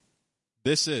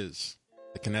This is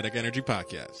the Kinetic Energy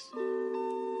Podcast.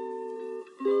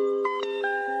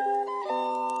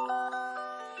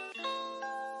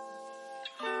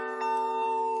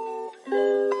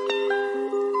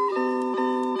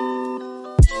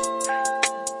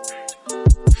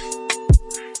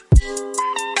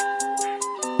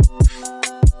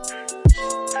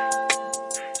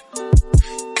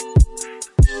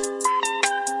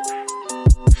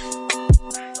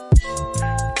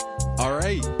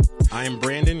 I am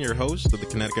Brandon, your host of the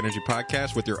Kinetic Energy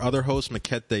Podcast, with your other host,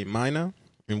 Makete Mina,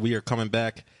 and we are coming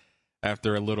back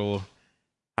after a little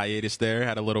hiatus there.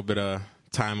 Had a little bit of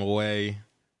time away,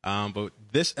 but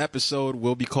this episode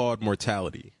will be called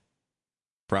Mortality,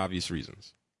 for obvious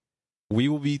reasons. We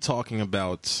will be talking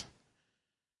about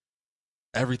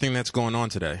everything that's going on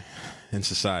today in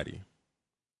society.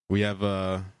 We have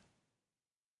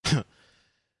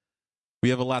we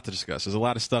have a lot to discuss. There's a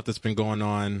lot of stuff that's been going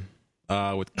on.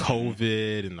 With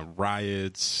COVID and the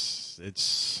riots,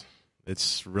 it's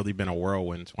really been a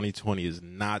whirlwind. 2020 is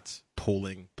not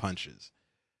pulling punches.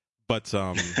 But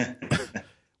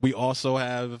we also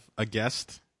have a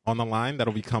guest on the line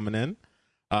that'll be coming in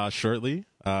shortly.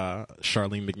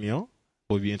 Charlen McNeil.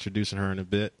 We'll be introducing her in a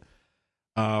bit.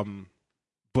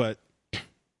 But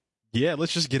yeah,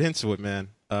 let's just get into it, man.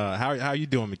 How are you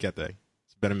doing, Makete?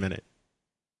 It's been a minute.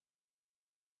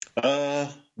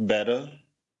 Better.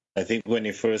 I think when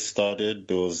it first started,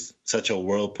 there was such a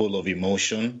whirlpool of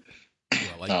emotion,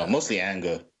 mostly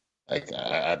anger.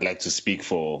 I'd like to speak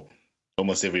for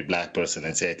almost every black person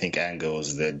and say I think anger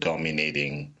was the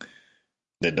dominating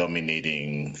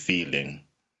feeling.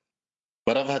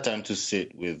 But I've had time to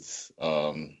sit with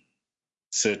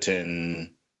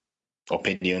certain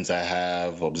opinions I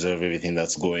have, observe everything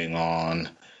that's going on.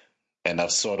 And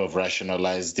I've sort of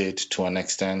rationalized it to an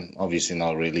extent. Obviously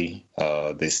not really.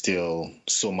 There's still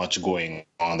so much going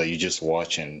on that you just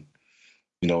watch and,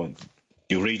 your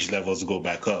rage levels go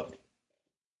back up.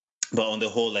 But on the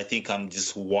whole, I think I'm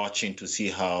just watching to see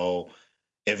how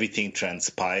everything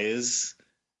transpires.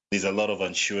 There's a lot of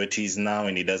unsureties now,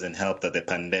 and it doesn't help that the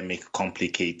pandemic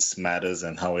complicates matters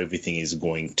and how everything is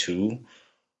going to.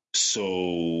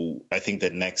 So I think the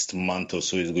next month or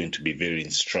so is going to be very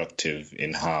instructive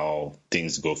in how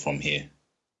things go from here.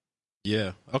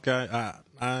 Yeah. Okay.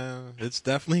 It's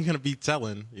definitely going to be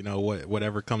telling,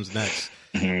 whatever comes next.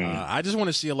 I just want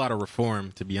to see a lot of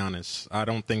reform, to be honest. I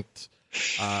don't think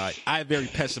I have very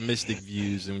pessimistic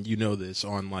views, and you know this,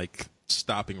 on like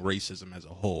stopping racism as a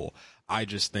whole. I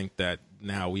just think that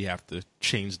now we have to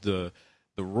change the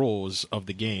rules of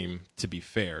the game to be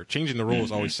fair. Changing the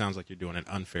rules always sounds like you're doing an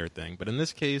unfair thing, but in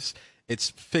this case,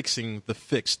 it's fixing the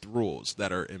fixed rules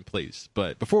that are in place.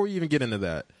 But before we even get into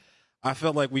that, I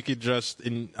felt like we could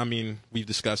we've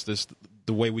discussed this,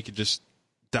 the way we could just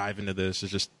dive into this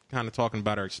is just kind of talking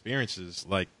about our experiences.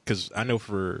 Like, because I know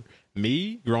for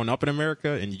me, growing up in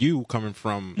America, and you coming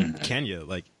from Kenya,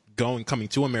 like coming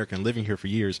to America and living here for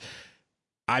years,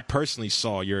 I personally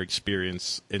saw your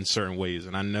experience in certain ways,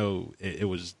 and I know it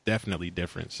was definitely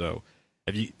different. So,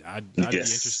 I'd be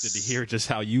interested to hear just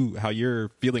how you're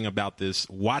feeling about this,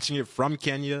 watching it from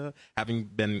Kenya, having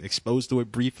been exposed to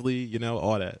it briefly,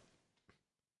 all that.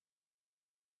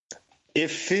 It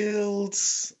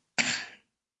feels,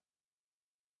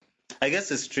 I guess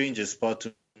the strangest part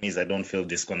to me is I don't feel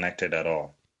disconnected at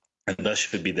all. And that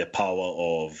should be the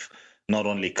power of not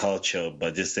only culture,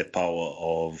 but just the power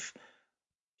of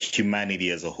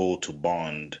humanity as a whole to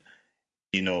bond.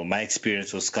 My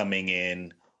experience was coming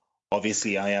in.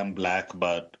 Obviously, I am black,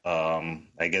 but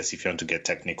I guess if you want to get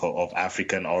technical, of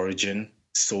African origin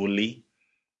solely.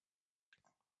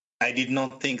 I did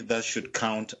not think that should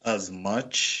count as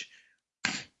much.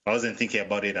 I wasn't thinking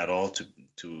about it at all,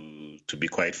 to be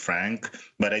quite frank,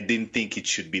 but I didn't think it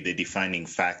should be the defining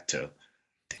factor.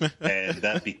 And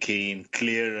that became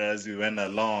clearer as we went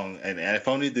along. And I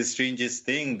found it the strangest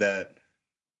thing that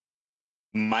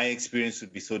my experience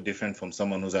would be so different from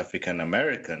someone who's African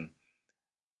American.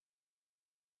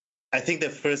 I think the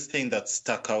first thing that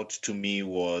stuck out to me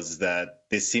was that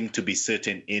there seemed to be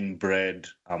certain inbred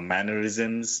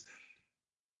mannerisms,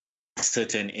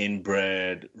 certain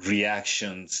inbred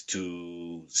reactions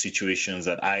to situations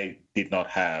that I did not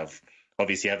have.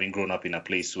 Obviously, having grown up in a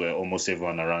place where almost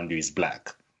everyone around you is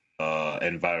black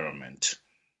environment.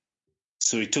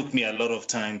 So it took me a lot of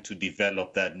time to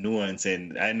develop that nuance.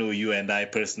 And I know you and I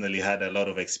personally had a lot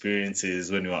of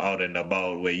experiences when we were out and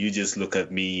about where you just look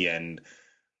at me and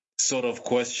sort of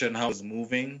question how I was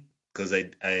moving, because I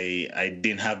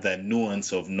didn't have that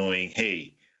nuance of knowing,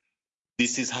 hey,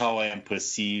 this is how I am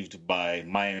perceived by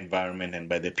my environment and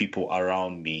by the people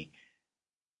around me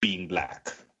being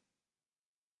black.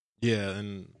 Yeah,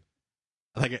 and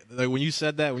like when you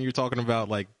said that, when you're talking about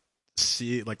like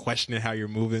questioning how you're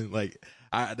moving, like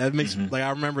that makes like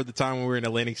I remember the time when we were in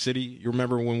Atlantic City. You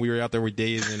remember when we were out there with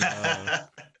Dave and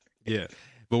yeah,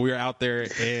 but we were out there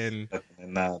and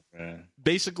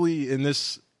basically in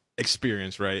this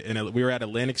experience, right? And we were at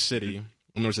Atlantic City,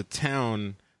 and there was a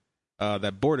town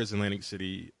that borders Atlantic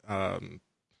City.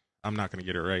 I'm not going to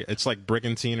get it right. It's like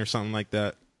Brigantine or something like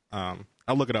that.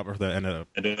 I'll look it up for the end of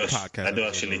the podcast. I do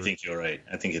actually think you're right.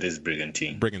 I think it is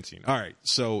Brigantine. Brigantine. All right.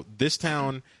 So this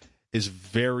town is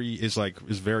very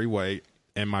white,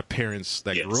 and my parents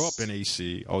that grew up in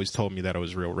AC always told me that it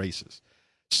was real racist.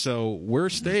 So we're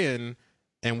staying,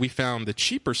 and we found the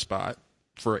cheaper spot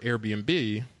for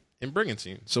Airbnb in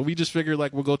Brigantine. So we just figured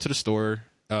like we'll go to the store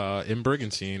in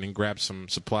Brigantine and grab some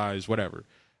supplies, whatever.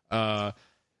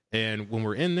 And when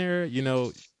we're in there, you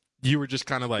know, you were just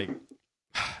kind of like,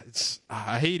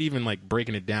 I hate even like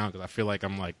breaking it down because I feel like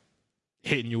I'm like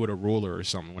hitting you with a ruler or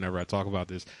something whenever I talk about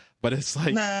this. But it's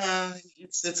like, nah,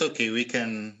 it's okay. We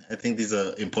can. I think these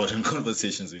are important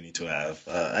conversations we need to have.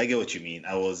 I get what you mean.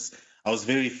 I was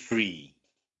very free.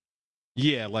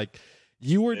 Yeah, like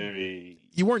you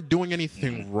weren't doing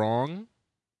anything wrong.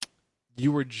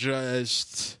 You were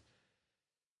just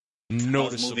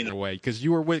noticeable away because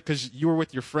you were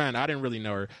with your friend. I didn't really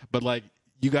know her, but like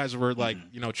you guys were like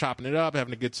you know chopping it up,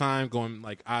 having a good time, going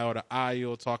like aisle to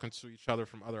aisle, talking to each other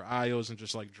from other aisles, and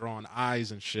just like drawing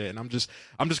eyes and shit. And I'm just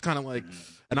kind of like,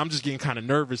 and I'm just getting kind of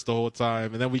nervous the whole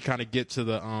time. And then we kind of get to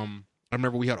the I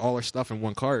remember we had all our stuff in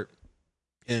one cart.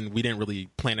 And we didn't really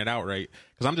plan it out right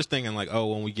because I'm just thinking like, oh,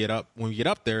 when we get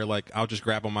up there, like I'll just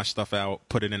grab all my stuff out,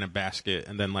 put it in a basket,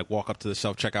 and then like walk up to the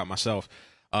self checkout myself.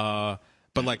 But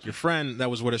like your friend that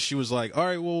was with us, she was like, all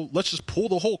right, well, let's just pull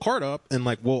the whole cart up and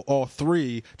like we'll all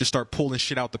three just start pulling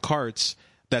shit out the carts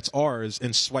that's ours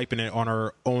and swiping it on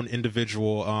our own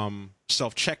individual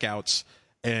self checkouts.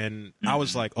 And I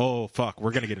was like, oh, fuck,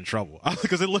 we're going to get in trouble.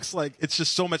 Because it looks like it's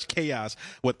just so much chaos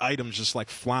with items just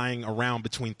like flying around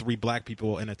between three black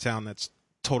people in a town that's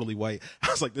totally white.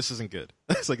 I was like, this isn't good.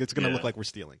 It's like, it's going to look like we're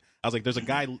stealing. I was like, there's a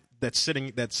guy that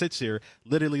sits here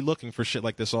literally looking for shit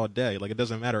like this all day. Like, it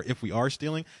doesn't matter if we are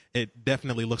stealing. It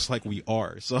definitely looks like we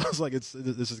are. So I was like, this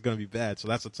is going to be bad. So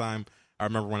that's the time I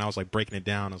remember when I was like breaking it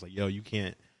down. I was like, yo, you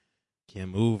can't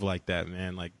move like that,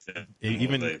 man. Like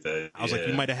even like that, I was like,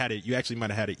 you actually might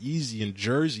have had it easy in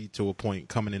Jersey to a point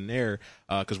coming in there,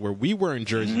 because where we were in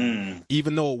Jersey,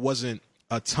 even though it wasn't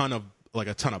a ton of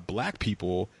black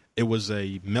people, it was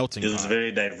a melting pot. It was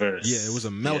very diverse. Yeah, it was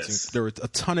a melting. There were a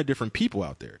ton of different people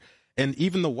out there. And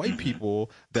even the white people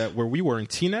that where we were in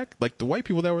Teaneck, like the white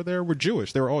people that were there were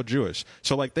Jewish. They were all Jewish.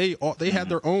 So like they had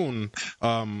their own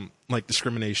like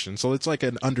discrimination. So it's like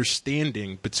an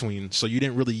understanding between. So we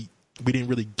didn't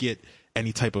really get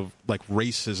any type of like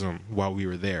racism while we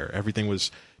were there. Everything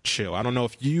was chill. I don't know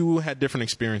if you had different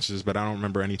experiences, but I don't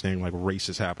remember anything like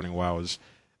racist happening while I was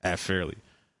at Fairleigh,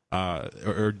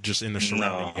 or just in the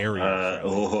surrounding area.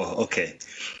 Okay.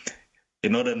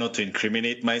 In order not to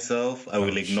incriminate myself, I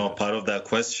will ignore part of that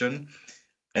question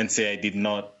and say I did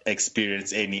not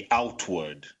experience any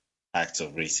outward acts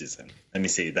of racism. Let me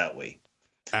say it that way.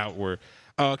 Outward.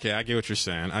 Oh, okay, I get what you're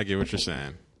saying. All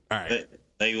right.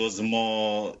 It was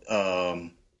more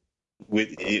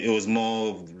it was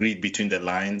more read between the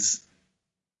lines,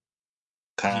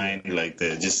 like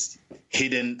the just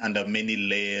hidden under many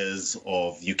layers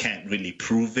of you can't really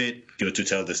prove it. You were to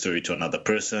tell the story to another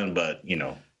person, but you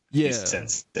know. Yeah.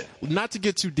 Not to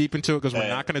get too deep into it because we're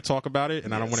not going to talk about it,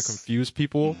 and I don't want to confuse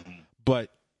people.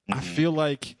 But I feel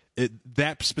like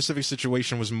that specific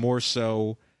situation was more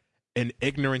so an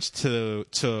ignorance to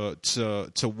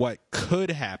what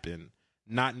could happen,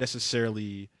 not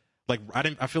necessarily like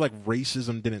I feel like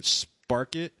racism didn't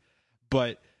spark it,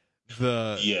 but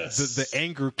the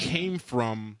anger came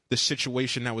from the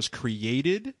situation that was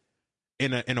created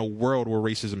in a world where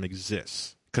racism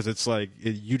exists. Because it's like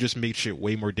you just made shit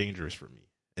way more dangerous for me,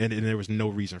 and there was no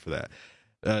reason for that,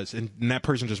 and that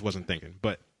person just wasn't thinking.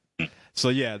 But so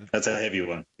yeah, that's a heavy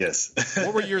one. Yes.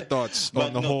 What were your thoughts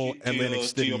on the whole Atlantic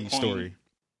City story?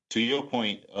 To your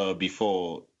point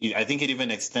before, I think it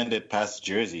even extended past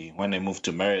Jersey when I moved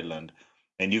to Maryland,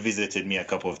 and you visited me a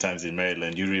couple of times in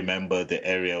Maryland. You remember the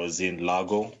area I was in,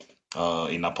 Lago,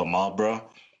 in Upper Marlboro.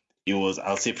 It was,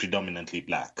 I'll say, predominantly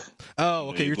black. Oh,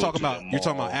 okay. You're talking about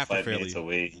after 5 minutes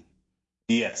away.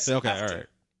 Yes. Okay. After. All right.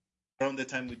 Around the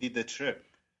time we did the trip.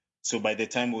 So by the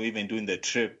time we were even doing the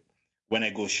trip, when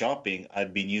I go shopping,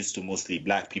 I'd been used to mostly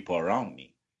black people around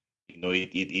me. You know,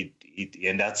 it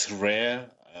and that's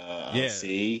rare. I'll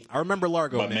say. I remember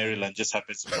Largo. But Maryland just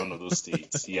happens to be one of those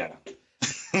states. Yeah.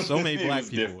 So many black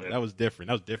people. Different. That was different.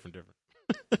 That was different.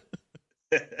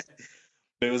 But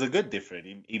it was a good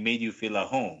different. It made you feel at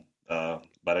home.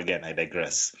 But again, I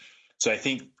digress. So I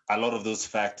think a lot of those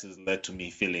factors led to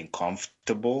me feeling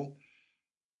comfortable,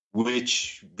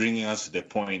 which bringing us to the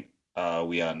point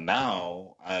we are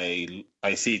now, I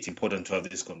see it's important to have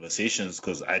these conversations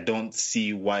because I don't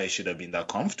see why I should have been that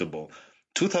comfortable.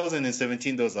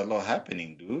 2017, there was a lot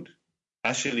happening, dude.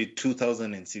 Actually,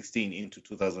 2016 into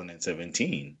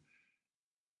 2017,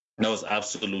 that was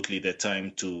absolutely the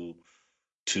time to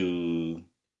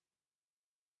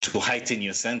heighten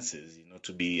your senses,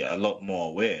 to be a lot more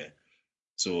aware.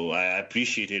 So I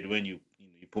appreciated when you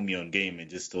put me on game and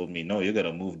just told me, no, you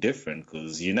gotta move different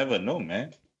because you never know,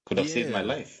 man. Could have saved my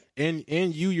life. And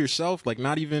you yourself, like,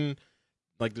 not even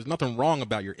like there's nothing wrong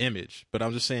about your image, but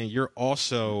I'm just saying you're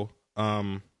also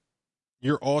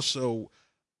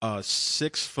a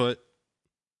 6 foot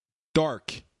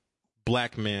dark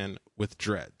black man with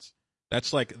dreads.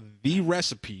 That's like the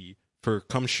recipe for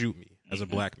come shoot me as a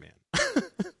black man.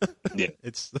 Yeah,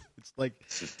 it's like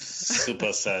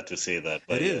super sad to say that,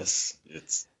 but yes,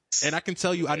 it's. And I can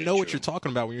tell you, I know what you're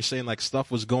talking about when you're saying like stuff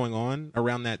was going on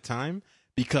around that time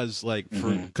because like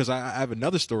because I have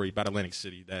another story about Atlantic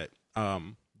City that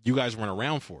you guys weren't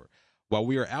around for. While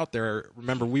we were out there,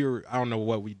 remember I don't know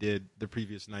what we did the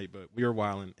previous night, but we were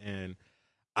wilding and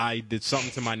I did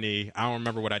something to my knee. I don't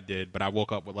remember what I did, but I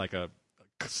woke up with like a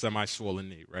semi-swollen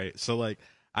knee, right? So like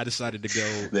I decided to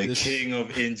go. The king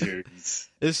of injuries.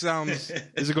 This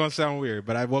is going to sound weird,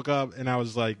 but I woke up and I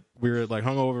was like, we were like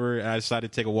hungover and I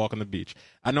decided to take a walk on the beach.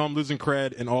 I know I'm losing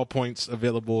cred in all points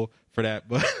available for that,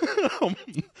 but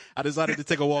I decided to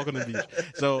take a walk on the beach.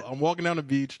 So I'm walking down the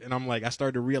beach and I'm like, I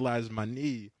started to realize my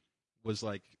knee was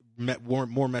like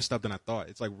more messed up than I thought.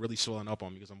 It's like really swelling up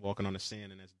on me because I'm walking on the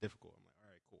sand and it's difficult. I'm like, all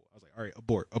right, cool. I was like, all right,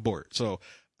 abort. So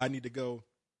I need to go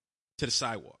to the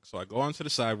sidewalk. So I go onto the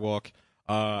sidewalk.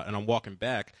 And I'm walking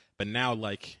back, but now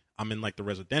like I'm in like the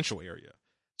residential area.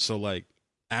 So like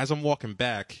as I'm walking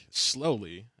back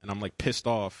slowly and I'm like pissed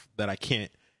off that I can't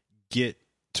get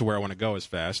to where I want to go as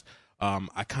fast,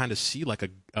 I kind of see like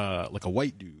a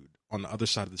white dude on the other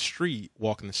side of the street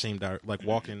walking the same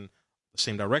direction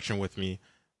with me.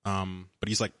 But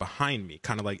he's like behind me,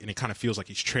 kind of like, and it kind of feels like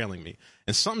he's trailing me.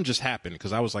 And something just happened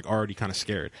because I was like already kind of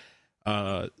scared.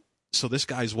 So this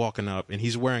guy's walking up and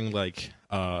he's wearing like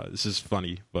this is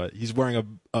funny, but he's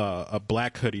wearing a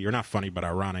black hoodie, or not funny but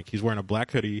ironic. He's wearing a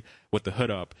black hoodie with the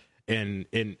hood up, and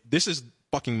this is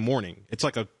fucking morning. It's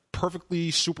like a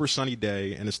perfectly super sunny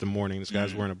day, and it's the morning. This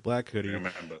guy's wearing a black hoodie.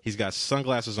 He's got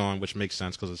sunglasses on, which makes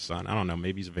sense because it's sun. I don't know,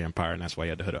 maybe he's a vampire and that's why he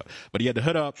had the hood up. But he had the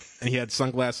hood up and he had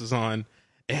sunglasses on,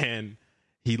 and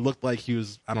he looked like he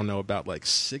was, I don't know, about like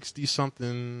 60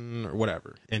 something or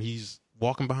whatever. And he's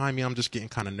walking behind me. I'm just getting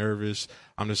kind of nervous.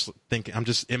 I'm just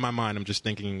in my mind, I'm just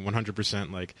thinking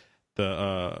 100% like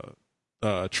the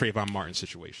Trayvon Martin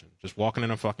situation. Just walking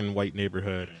in a fucking white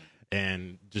neighborhood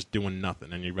and just doing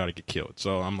nothing, and you're about to get killed.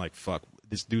 So I'm like, fuck,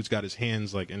 this dude's got his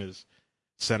hands like in his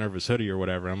center of his hoodie or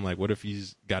whatever. I'm like, what if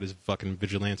he's got his fucking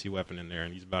vigilante weapon in there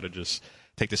and he's about to just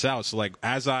take this out? So like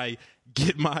as I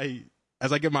get my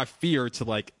fear to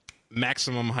like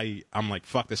maximum height, I'm like,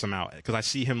 fuck this, I'm out. Because I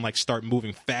see him like start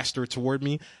moving faster toward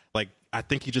me. Like I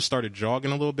think he just started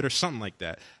jogging a little bit or something like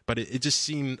that. But it just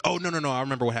seemed, oh no, I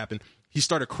remember what happened. He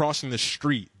started crossing the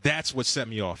street. That's what set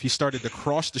me off. He started to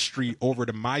cross the street over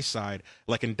to my side,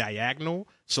 like in diagonal.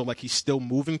 So like he's still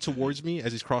moving towards me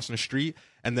as he's crossing the street.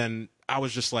 And then I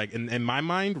was just like, in my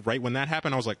mind, right when that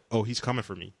happened, I was like, oh, he's coming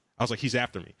for me. I was like, he's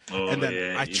after me. Oh, and then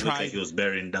yeah. I tried. Like he was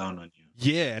bearing down on you.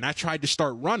 Yeah, and I tried to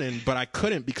start running, but I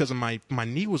couldn't because of my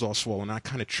knee was all swollen. I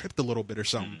kind of tripped a little bit or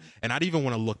something, and I didn't even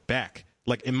want to look back.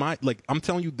 Like I'm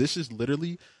telling you, this is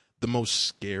literally the most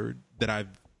scared that I've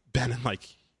been in like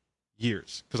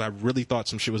years, because I really thought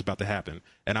some shit was about to happen,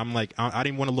 and I'm like, I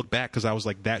didn't want to look back because I was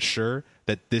like that sure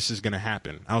that this is gonna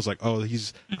happen. I was like, oh,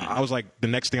 I was like, the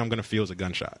next thing I'm gonna feel is a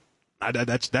gunshot.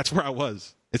 That's where I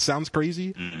was. It sounds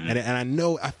crazy, and I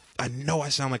know I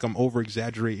sound like I'm over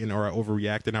exaggerating or I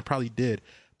overreacted. And I probably did,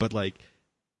 but like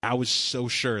I was so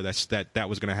sure that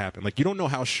was gonna happen. Like you don't know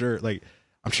how sure. Like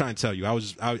I'm trying to tell you,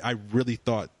 I really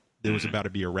thought there was about to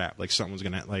be a wrap. Like something was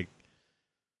gonna like.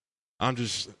 I'm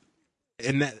just,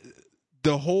 and that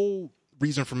the whole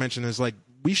reason for mentioning is like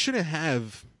we shouldn't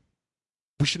have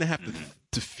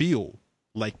to feel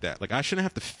like that. Like I shouldn't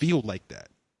have to feel like that.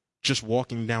 Just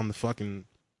walking down a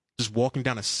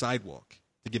sidewalk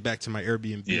to get back to my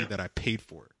Airbnb that I paid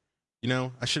for. You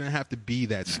know, I shouldn't have to be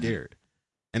that scared.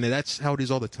 And that's how it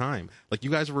is all the time. Like you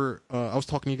guys were, I was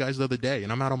talking to you guys the other day,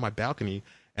 and I'm out on my balcony,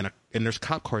 and there's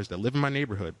cop cars that live in my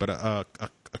neighborhood, but a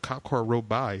a cop car rode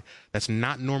by that's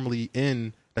not normally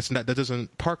that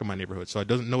doesn't park in my neighborhood, so it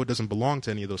doesn't belong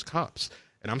to any of those cops.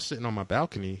 And I'm sitting on my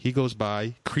balcony. He goes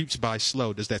by, creeps by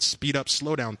slow, does that speed up,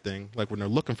 slow down thing, like when they're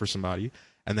looking for somebody.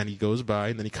 And then he goes by,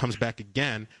 and then he comes back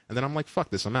again. And then I'm like, fuck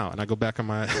this, I'm out. And I go back on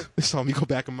my, they saw me go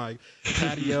back on my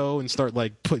patio and start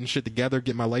like putting shit together,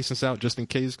 get my license out just in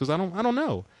case, because I don't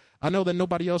know. I know that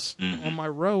nobody else on my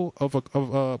row of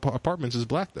apartments is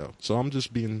black though. So I'm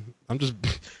just getting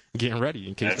ready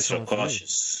in case. Extra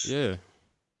cautious. Yeah.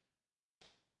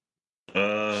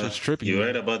 It's trippy. You're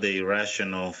right about the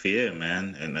irrational fear,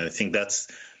 man, and I think that's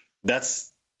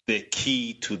the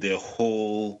key to the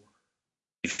whole.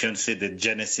 If you want to say the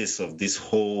genesis of this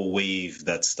whole wave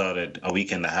that started a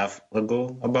week and a half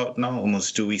ago, about now,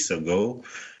 almost 2 weeks ago,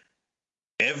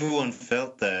 everyone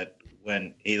felt that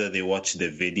when either they watched the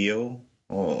video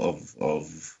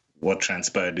of what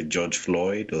transpired with George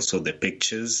Floyd, also the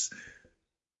pictures,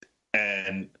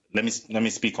 and let me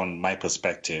speak on my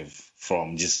perspective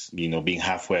from just being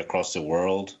halfway across the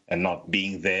world and not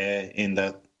being there in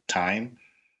that time.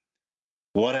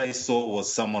 What I saw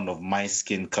was someone of my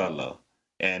skin color.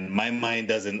 And my mind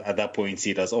doesn't at that point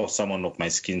see it as, someone of my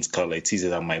skin color. It sees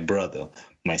it as my brother,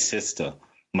 my sister,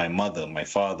 my mother, my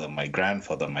father, my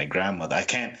grandfather, my grandmother. I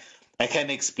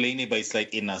can't explain it, but it's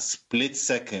like in a split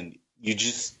second,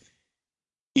 it's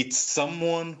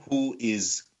someone who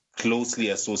is closely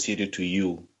associated to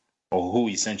you, or who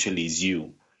essentially is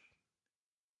you,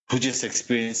 who just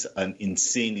experienced an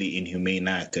insanely inhumane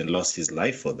act and lost his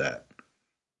life for that.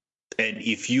 And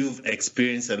if you've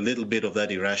experienced a little bit of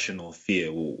that irrational fear,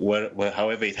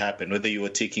 however it happened, whether you were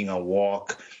taking a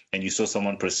walk and you saw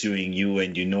someone pursuing you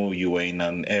and you were in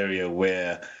an area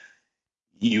where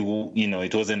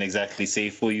it wasn't exactly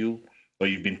safe for you, or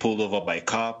you've been pulled over by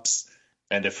cops,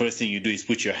 and the first thing you do is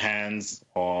put your hands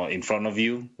in front of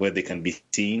you where they can be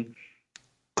seen,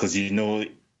 because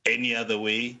any other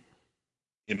way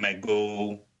it might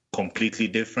go completely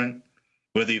different.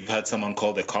 Whether you've had someone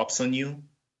call the cops on you,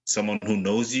 someone who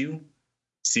knows you,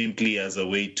 simply as a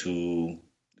way to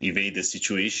evade the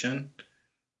situation,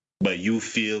 but you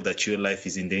feel that your life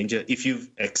is in danger. If you've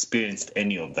experienced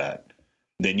any of that,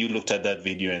 then you looked at that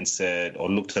video and said, or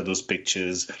looked at those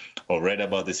pictures, or read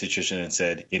about the situation and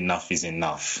said, enough is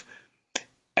enough.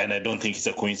 And I don't think it's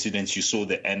a coincidence you saw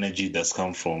the energy that's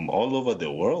come from all over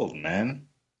the world, man.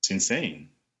 It's insane.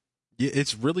 Yeah,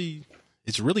 it's really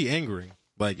angering.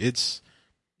 Like, it's...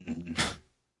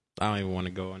 I don't even want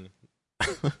to go on.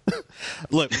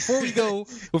 Look, before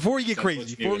we get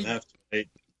crazy, before we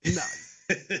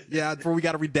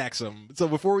got to redact something. So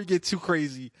before we get too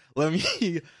crazy,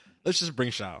 let's just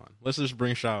bring Sha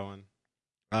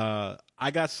on.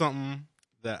 I got something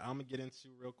that I'm gonna get into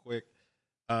real quick.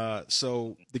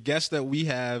 So the guest that we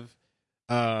have,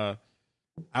 I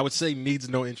would say needs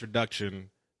no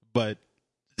introduction, but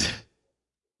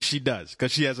she does,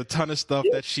 because she has a ton of stuff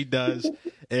that she does,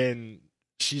 and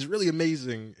she's really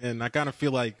amazing. And I kind of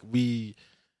feel like we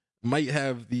might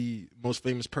have the most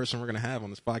famous person we're gonna have on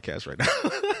this podcast right now.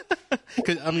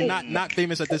 Because I mean, not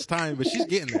famous at this time, but she's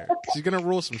getting there. She's gonna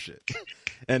rule some shit.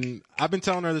 And I've been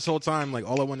telling her this whole time, like,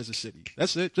 all I want is a city.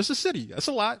 That's it, just a city. That's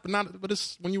a lot, but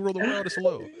it's when you rule the world, it's a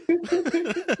little.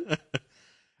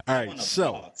 All right,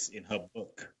 so box in her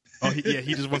book. Oh,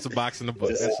 he just wants a box in the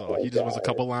book. That's all. He just wants a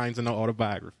couple lines in the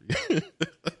autobiography.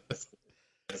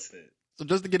 That's it. So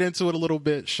just to get into it a little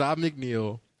bit, Charlen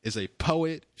McNeil is a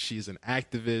poet. She's an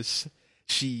activist.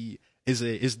 She is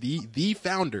the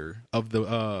founder of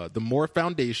the More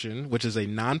Foundation, which is a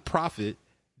nonprofit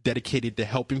dedicated to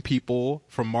helping people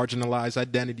from marginalized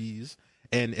identities,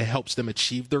 and it helps them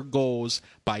achieve their goals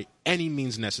by any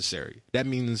means necessary. That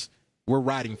means we're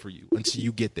riding for you until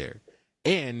you get there.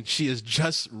 And she has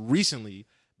just recently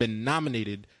been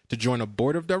nominated to join a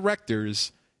board of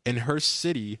directors in her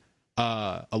city,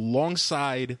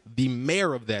 alongside the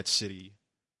mayor of that city,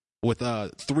 with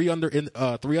three other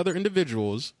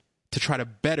individuals, to try to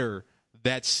better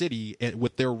that city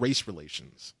with their race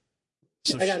relations.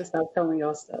 So I gotta stop telling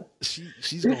y'all stuff.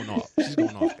 She's going off. She's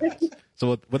going off, guys.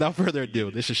 So without further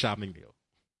ado, this is Charlen McNeil.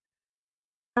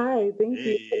 Hi, thank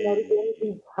you for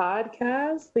the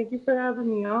podcast. Thank you for having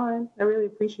me on. I really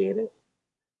appreciate it.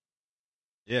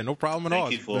 Yeah, no problem at all.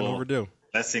 It's been overdue.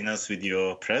 Blessing us with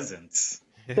your presence.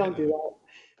 Yeah. Don't do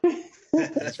that.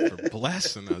 Thanks for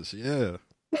blessing us. Yeah.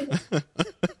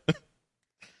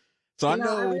 So I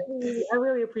know. I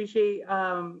really appreciate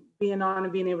being on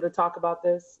and being able to talk about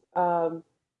this.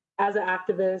 As an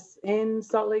activist in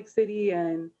Salt Lake City,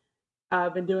 and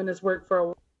I've been doing this work for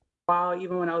a while,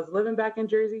 even when I was living back in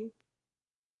Jersey.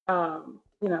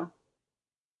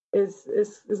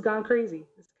 It's gone crazy.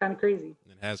 It's kind of crazy.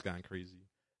 It has gone crazy.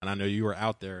 and I know you were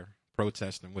out there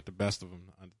protesting with the best of them.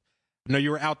 I know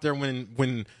you were out there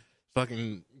when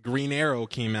fucking Green Arrow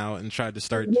came out and tried to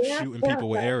start shooting people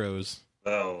with arrows.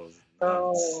 Oh,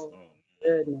 oh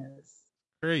goodness.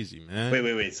 Crazy, man.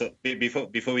 Wait. So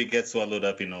before we get swallowed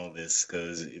up in all this,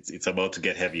 because it's about to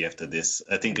get heavy after this,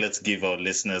 I think let's give our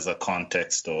listeners a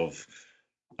context of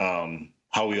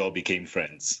how we all became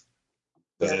friends.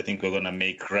 Because I think we're going to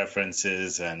make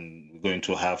references and we're going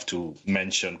to have to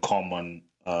mention commonly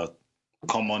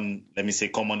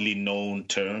known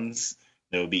terms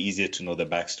that will be easier to know the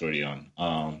backstory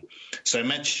on. So I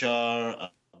met Char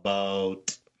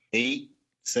about 8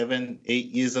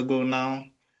 years ago now.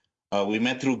 We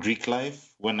met through Greek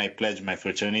life when I pledged my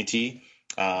fraternity.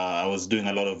 I was doing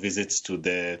a lot of visits to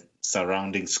the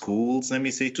surrounding schools,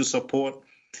 to support.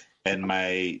 And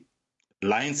my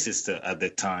line sister at the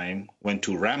time went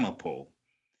to Ramapo.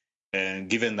 And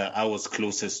given that I was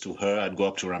closest to her, I'd go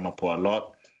up to Ramapo a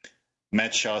lot.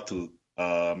 Met Shah through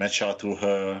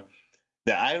her.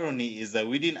 The irony is that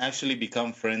we didn't actually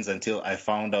become friends until I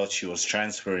found out she was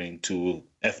transferring to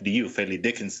FDU, Fairleigh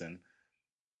Dickinson,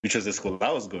 which was the school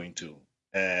I was going to.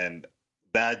 And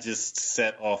that just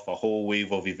set off a whole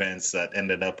wave of events that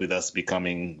ended up with us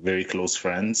becoming very close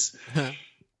friends. Yeah,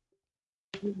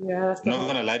 I'm not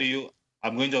going to lie to you.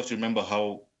 I'm going to have to remember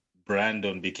how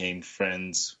Brandon became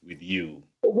friends with you.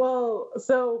 Well,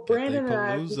 so Brandon and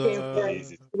I became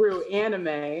friends through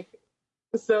anime.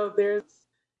 So there's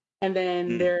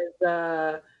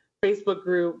a Facebook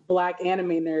group, Black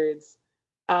Anime Nerds.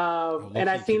 And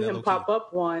I seen him pop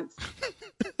up once.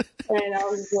 And I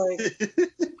was like,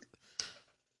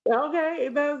 okay,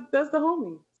 that's the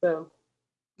homie. So,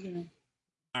 yeah.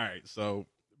 All right. So,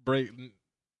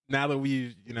 now that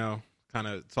we, kind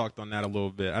of talked on that a little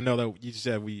bit, I know that you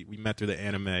said we met through the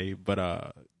anime,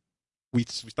 but we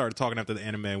started talking after the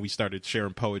anime and we started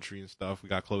sharing poetry and stuff. We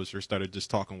got closer, started just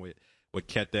talking with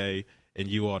Kete and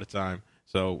you all the time.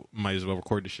 So, might as well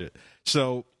record the shit.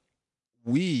 So,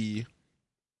 we've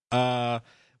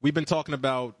been talking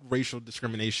about racial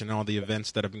discrimination and all the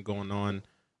events that have been going on.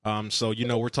 So,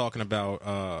 we're talking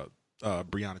about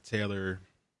Breonna Taylor,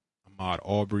 Ahmaud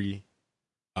Arbery,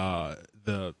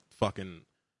 the fucking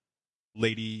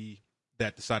lady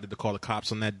that decided to call the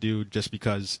cops on that dude just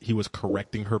because he was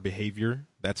correcting her behavior.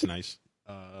 That's nice.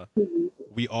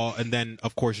 And then,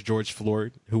 of course, George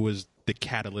Floyd, who was the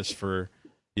catalyst for,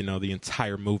 the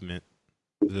entire movement,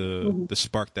 the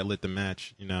spark that lit the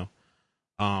match,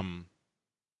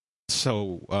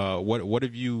 So, what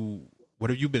have you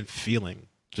been feeling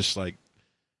just like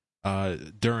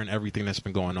during everything that's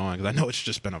been going on? Because I know it's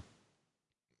just been a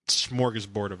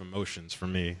smorgasbord of emotions for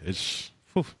me. It's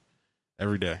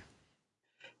every day.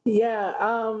 Yeah,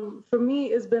 for me,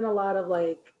 it's been a lot of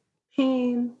like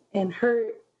pain and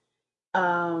hurt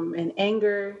and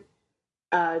anger,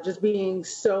 just being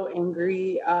so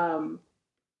angry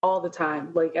all the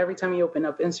time. Like every time you open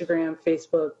up Instagram,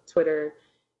 Facebook, Twitter,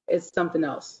 it's something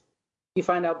else. You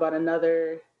find out about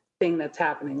another thing that's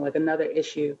happening, like another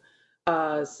issue.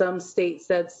 Some state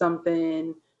said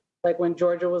something, like when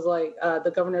Georgia was like,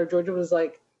 the governor of Georgia was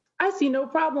like, I see no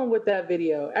problem with that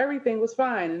video. Everything was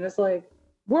fine. And it's like,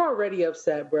 we're already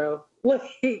upset, bro. Like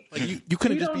you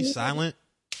couldn't just be silent.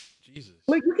 Jesus.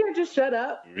 Like you can't just shut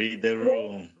up. Read the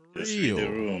room. Just read the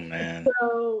room, man.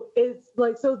 So it's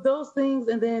like, so those things,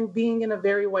 and then being in a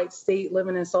very white state,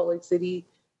 living in Salt Lake City,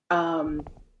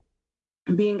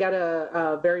 being at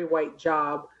a very white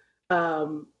job,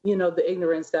 the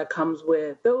ignorance that comes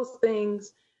with those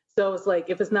things. So it's like,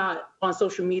 if it's not on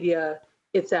social media,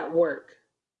 it's at work.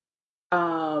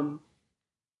 So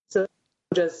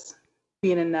just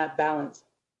being in that balance,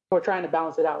 or trying to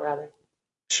balance it out, rather.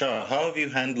 Sure. How have you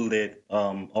handled it,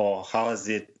 or how has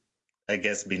it, I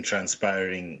guess, been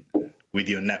transpiring with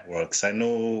your networks? I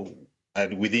know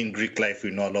within Greek life, we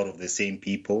know a lot of the same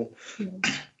people. Mm-hmm.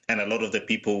 And a lot of the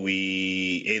people we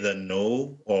either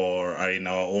know or are in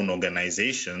our own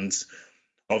organizations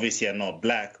obviously are not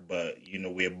Black, but,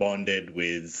 we're bonded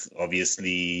with,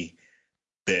 obviously,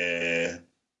 I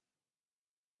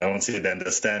won't say the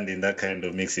understanding, that kind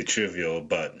of makes it trivial,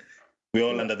 but we're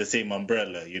all under the same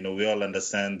umbrella. We all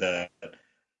understand that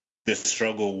the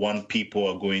struggle one people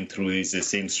are going through is the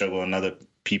same struggle another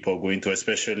people are going through,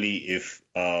 especially if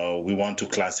we want to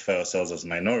classify ourselves as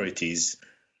minorities.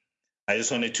 I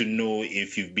just wanted to know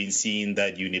if you've been seeing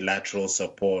that unilateral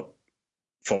support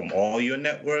from all your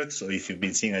networks, or if you've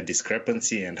been seeing a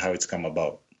discrepancy and how it's come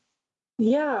about.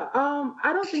 Yeah,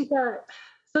 I don't think that.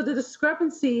 So the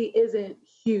discrepancy isn't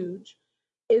huge.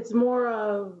 It's more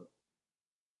of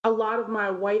a lot of my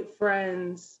white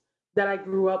friends that I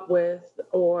grew up with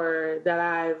or that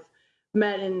I've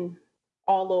met in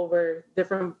all over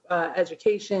different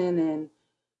education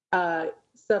and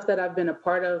stuff that I've been a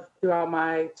part of throughout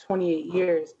my 28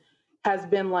 years has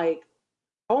been like,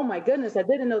 oh my goodness, I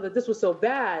didn't know that this was so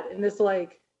bad. And it's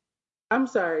like, I'm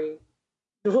sorry,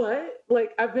 what?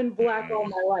 Like, I've been Black all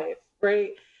my life,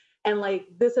 right? And like,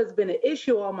 this has been an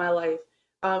issue all my life.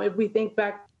 If we think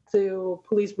back to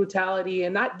police brutality,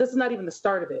 and this is not even the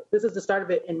start of it. This is the start of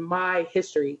it in my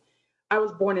history. I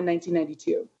was born in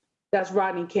 1992. That's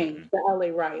Rodney King, the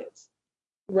LA riots,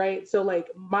 right? So like,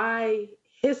 my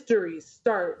history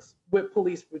starts with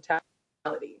police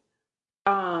brutality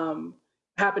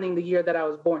happening the year that I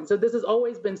was born. So this has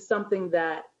always been something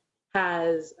that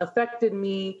has affected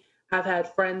me. I've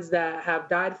had friends that have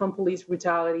died from police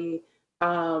brutality.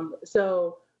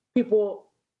 So people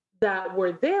that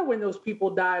were there when those people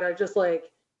died are just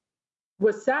like,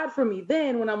 was sad for me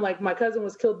then when I'm like, my cousin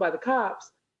was killed by the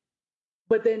cops.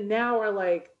 But then now are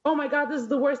like, oh my God, this is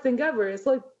the worst thing ever. It's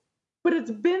like, but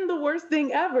it's been the worst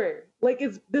thing ever. Like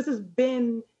this has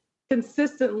been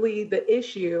consistently the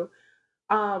issue.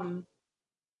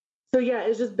 So yeah,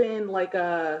 it's just been like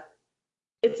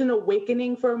it's an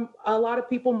awakening for a lot of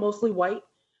people, mostly white.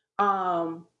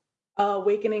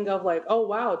 Awakening of like, oh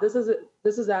wow, this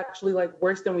is actually like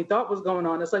worse than we thought was going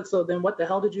on. It's like, so then what the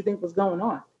hell did you think was going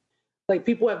on? Like,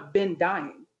 people have been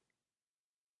dying.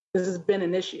 This has been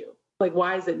an issue. Like,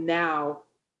 why is it now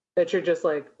that you're just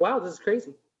like, wow, this is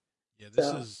crazy?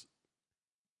 Yeah,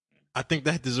 I think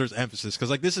that deserves emphasis, because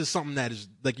like, this is something that is,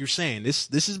 like you're saying, this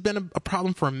has been a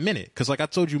problem for a minute. Because like I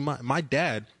told you, my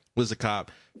dad was a cop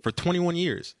for 21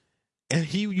 years, and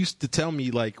he used to tell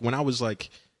me, like, when I was like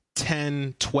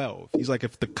 10, 12, he's like,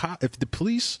 if the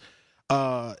police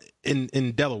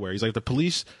in Delaware, he's like, if the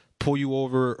police pull you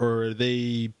over or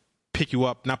they pick you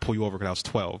up, not pull you over because I was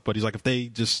 12, but he's like, if they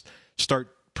just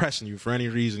start pressing you for any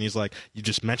reason, he's like, you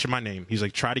just mention my name. He's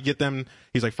like, try to get them.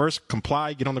 He's like, first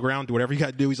comply, get on the ground, do whatever you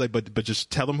got to do. He's like, but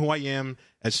just tell them who I am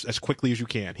as quickly as you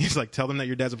can. He's like, tell them that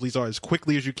your dad's a police officer as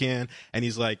quickly as you can. And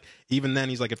he's like, even then,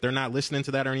 he's like, if they're not listening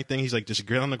to that or anything, he's like, just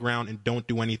get on the ground and don't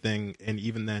do anything. And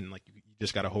even then, like, you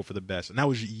just got to hope for the best. And that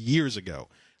was years ago.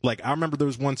 Like, I remember there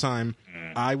was one time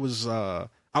I was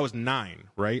 9,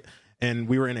 right? And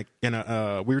we were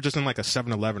we were just in like a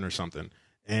 7-Eleven or something.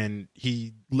 And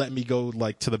he let me go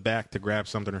like to the back to grab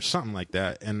something or something like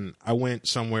that. And I went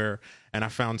somewhere and I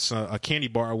found a candy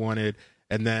bar I wanted.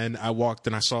 And then I walked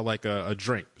and I saw like a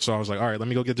drink. So I was like, all right, let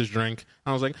me go get this drink.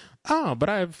 I was like, oh, but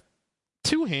I have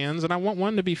 2 hands and I want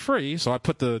one to be free. So I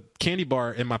put the candy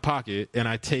bar in my pocket and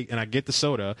I get the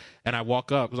soda and I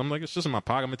walk up because I'm like, it's just in my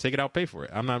pocket. I'm going to take it out, pay for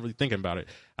it. I'm not really thinking about it.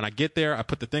 And I get there, I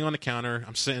put the thing on the counter.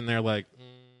 I'm sitting there like,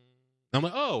 I'm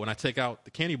like, oh, and I take out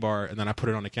the candy bar and then I put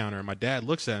it on the counter. And my dad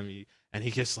looks at me and he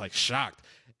gets like shocked,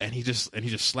 and he just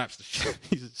slaps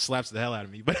the hell out of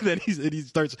me. But then he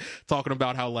starts talking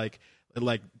about how like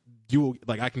you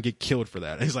I can get killed for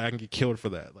that. And he's like, I can get killed for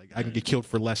that. Like, I can get killed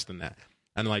for less than that.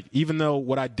 And like, even though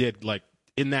what I did, like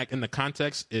in the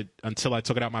context, until I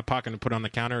took it out of my pocket and put it on the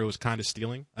counter, it was kind of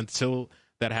stealing until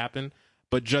that happened.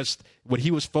 But just what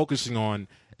he was focusing on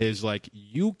is like,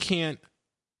 you can't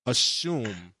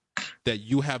assume that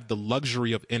you have the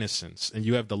luxury of innocence and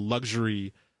you have the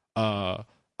luxury of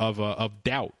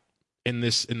doubt in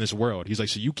this world. He's like,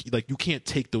 so you can't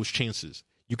take those chances.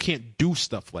 You can't do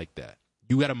stuff like that.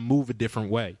 You got to move a different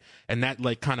way. And that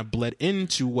like kind of bled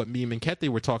into what me and Mekete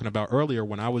were talking about earlier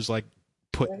when I was like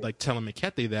telling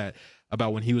Mekete that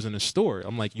about when he was in the store.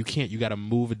 I'm like, you got to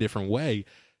move a different way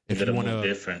if you want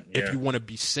to if you want to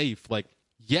be safe. Like,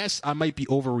 yes, I might be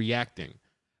overreacting,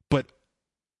 but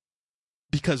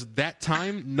because that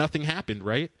time nothing happened,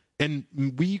 right? And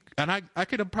I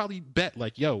could have probably bet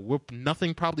like, yo,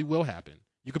 nothing probably will happen.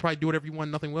 You could probably do whatever you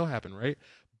want, nothing will happen, right?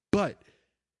 But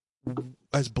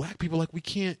as Black people, like, we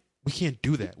can't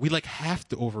do that. We like have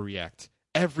to overreact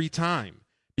every time,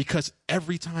 because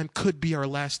every time could be our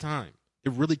last time.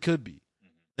 It really could be.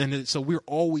 And so we're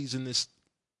always in this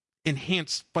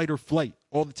enhanced fight or flight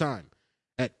all the time.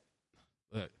 I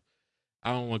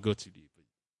don't want to go too deep, but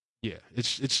yeah,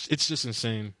 it's just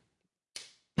insane.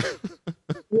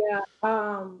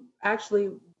 Yeah,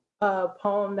 actually, a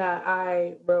poem that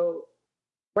I wrote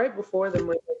right before the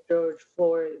murder of George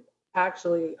Floyd.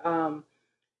 Actually,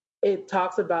 it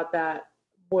talks about that.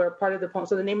 Where part of the poem.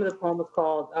 So the name of the poem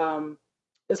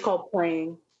is called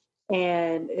 "Praying,"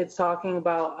 and it's talking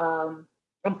about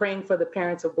I'm praying for the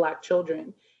parents of Black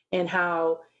children, and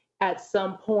how at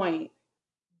some point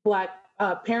Black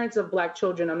parents of Black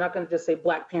children. I'm not going to just say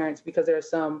Black parents, because there are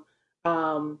some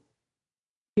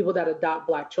people that adopt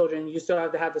Black children. You still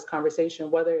have to have this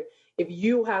conversation. Whether if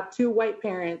you have 2 white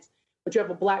parents but you have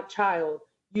a Black child,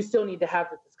 you still need to have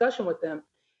the discussion with them.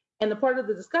 And the part of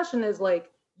the discussion is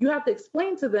like, you have to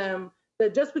explain to them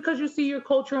that just because you see your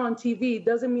culture on TV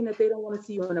doesn't mean that they don't want to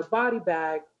see you in a body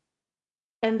bag,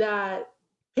 and that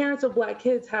parents of Black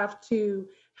kids have to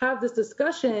have this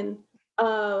discussion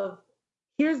of,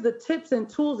 here's the tips and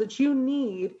tools that you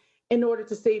need in order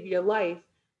to save your life,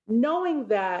 knowing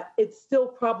that it still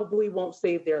probably won't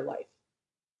save their life.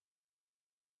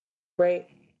 Right?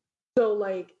 So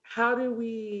like, how do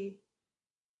we,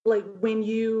 like, when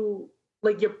you,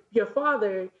 like your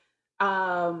father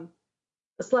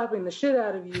slapping the shit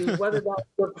out of you, whether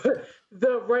that's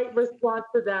the right response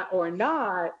to that or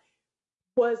not,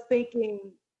 was thinking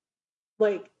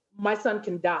like, my son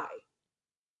can die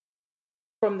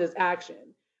from this action.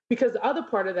 Because the other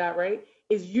part of that, right,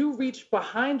 is you reach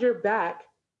behind your back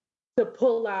to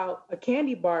pull out a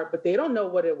candy bar, but they don't know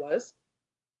what it was,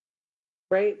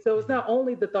 right? So it's not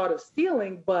only the thought of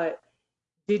stealing, but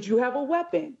did you have a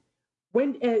weapon?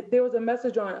 When there was a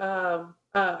message on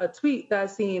a tweet that I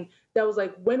seen that was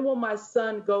like, when will my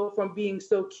son go from being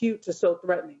so cute to so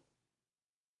threatening?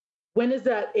 When is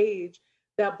that age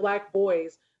that Black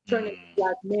boys turn into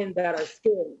Black men that are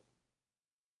scary?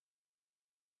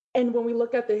 And when we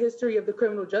look at the history of the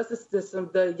criminal justice system,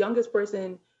 the youngest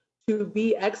person to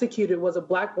be executed was a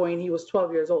Black boy, and he was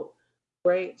 12 years old,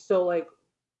 right? So like,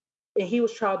 and he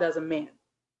was trialed as a man,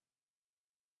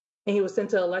 and he was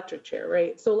sent to an electric chair,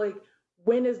 right? So like,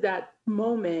 when is that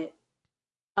moment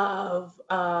of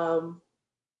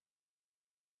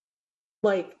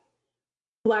like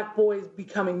Black boys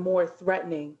becoming more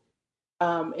threatening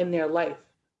in their life?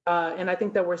 And I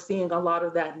think that we're seeing a lot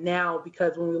of that now,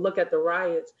 because when we look at the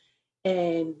riots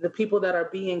and the people that are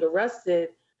being arrested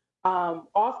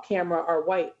off camera are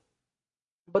white,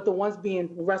 but the ones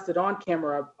being arrested on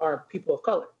camera are people of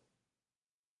color,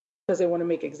 because they want to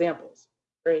make examples,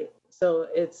 right? So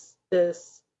it's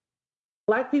this,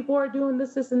 Black people are doing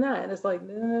this, this, and that. And it's like,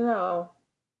 no,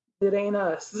 it ain't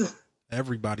us.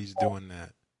 Everybody's doing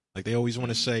that. Like, they always want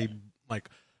to say, like,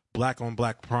 Black on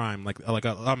Black crime.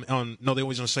 No, they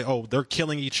always want to say, oh, they're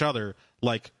killing each other.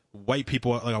 Like, white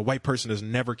people, like, a white person has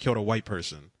never killed a white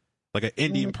person. Like, an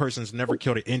Indian person's never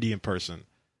killed an Indian person.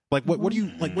 Like, what are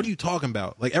you talking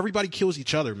about? Like, everybody kills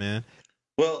each other, man.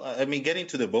 Well, I mean, getting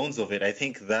to the bones of it, I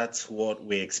think that's what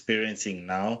we're experiencing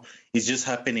now. It's just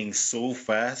happening so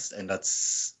fast, and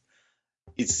it's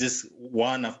just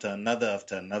one after another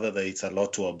that it's a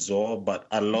lot to absorb. But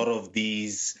a lot of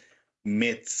these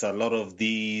myths, a lot of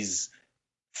these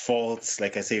false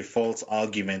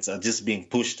arguments are just being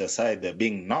pushed aside. They're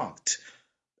being knocked.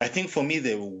 I think for me,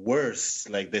 the worst,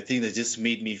 like the thing that just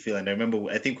made me feel, and I remember,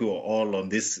 I think we were all on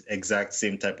this exact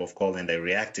same type of call, and I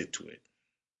reacted to it.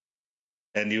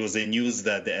 And it was the news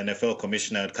that the NFL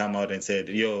commissioner had come out and said,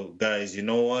 yo, guys, you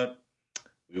know what?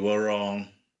 We were wrong.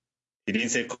 He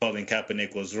didn't say Colin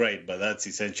Kaepernick was right, but that's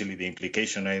essentially the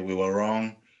implication, right? We were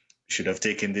wrong. We should have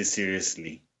taken this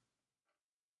seriously.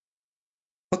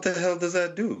 What the hell does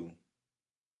that do?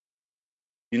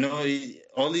 You know,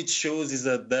 all it shows is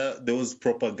that there was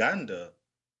propaganda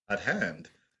at hand.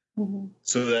 Mm-hmm.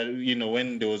 So that, you know,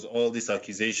 when there was all these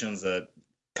accusations that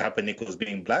Kaepernick was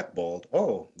being blackballed,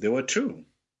 they were true.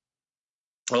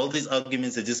 All these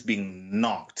arguments are just being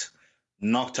knocked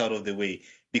out of the way,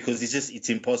 because it's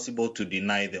impossible to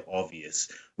deny the obvious.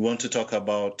 We want to talk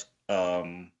about how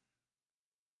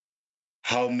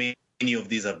many of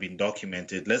these have been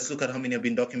documented. Let's look at how many have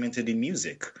been documented in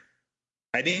music.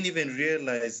 I didn't even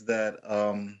realize that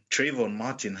Trayvon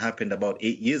Martin happened about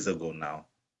 8 years ago now.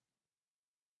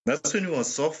 That's when we were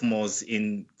sophomores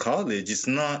in college. It's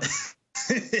not...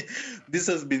 This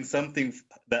has been something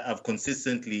that I've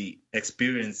consistently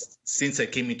experienced since I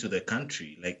came into the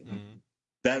country. Like,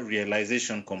 that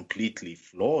realization completely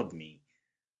floored me.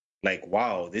 Like,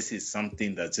 wow, this is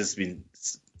something that's just been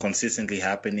consistently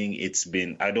happening. It's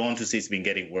been, I don't want to say it's been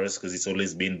getting worse, because it's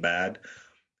always been bad,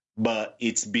 but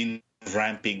it's been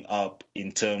ramping up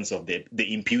in terms of the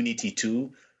impunity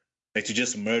too. Like, to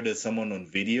just murder someone on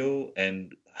video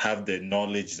and have the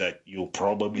knowledge that you'll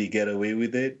probably get away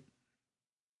with it.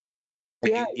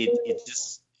 Yeah,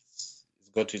 it's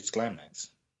got to its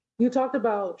climax. You talked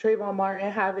about Trayvon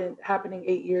Martin happening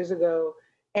 8 years ago,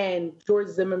 and George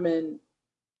Zimmerman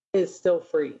is still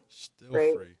free.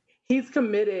 Free. He's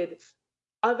committed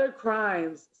other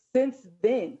crimes since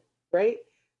then, right?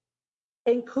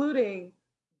 Including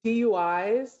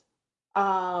DUIs,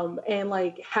 and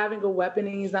like having a weapon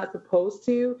and he's not supposed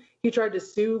to. He tried to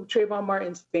sue Trayvon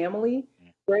Martin's family,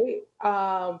 right?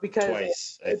 Because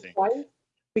twice, I think.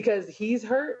 Because he's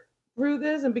hurt through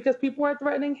this, and because people are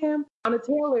threatening him. Breonna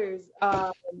Taylor's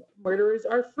murderers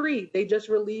are free. They just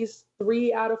released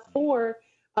 3 out of 4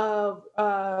 of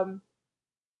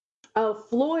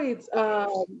Floyd's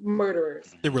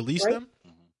murderers. They released right? them?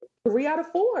 3 out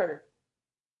of 4.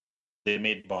 They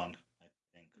made bond, I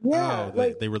think. Yeah, Oh,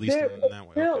 like they released them in that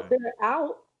way. Okay. they're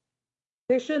out.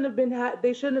 They shouldn't have been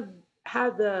They shouldn't have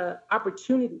had the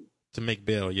opportunity To make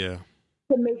bail, yeah.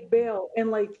 to make bail.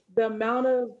 And like the amount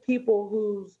of people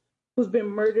who's been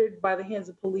murdered by the hands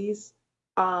of police,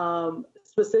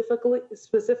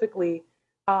 specifically,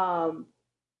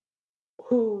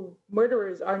 who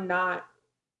murderers are not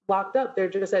locked up. They're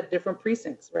just at different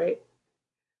precincts, right?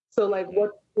 So like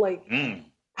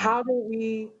how do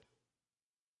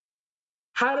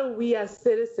we as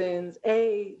citizens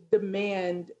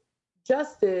demand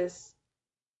justice,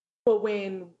 but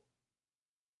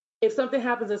if something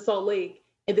happens in Salt Lake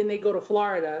and then they go to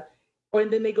Florida,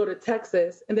 and then they go to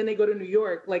Texas, and then they go to New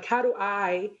York, like how do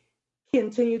I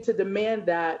continue to demand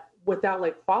that without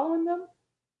like following them?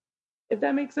 If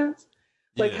that makes sense.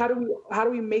 Like how do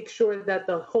we make sure that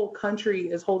the whole country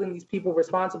is holding these people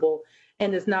responsible,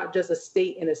 and it's not just a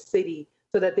state and a city,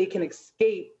 so that they can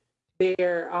escape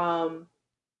their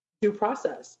due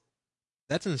process?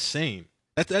 That's insane.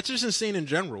 That's just insane in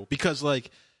general, because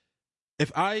like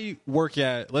if I work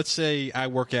at, let's say I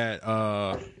work at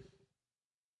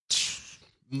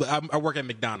I work at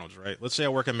McDonald's, right? Let's say I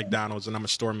work at McDonald's and I'm a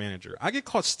store manager. I get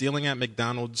caught stealing at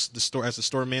McDonald's, as a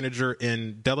store manager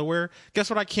in Delaware. Guess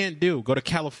what I can't do? Go to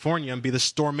California and be the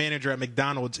store manager at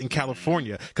McDonald's in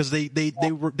California, because they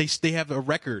have a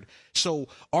record. So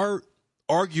our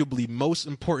arguably most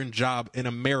important job in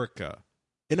America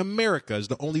is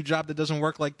the only job that doesn't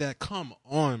work like that. Come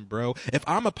on, bro. If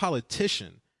I'm a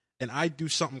politician and I do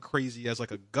something crazy as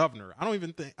like a governor, I don't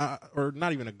even think, or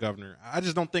not even a governor, I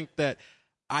just don't think that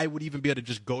I would even be able to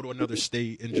just go to another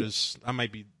state and just, I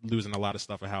might be losing a lot of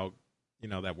stuff of how,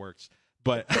 that works.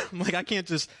 But like, I can't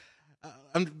just,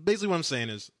 basically what I'm saying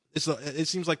is, it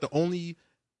seems like the only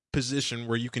position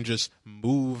where you can just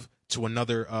move to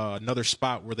another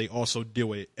spot where they also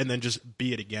do it and then just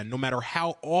be it again, no matter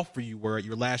how awful you were at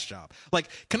your last job. Like,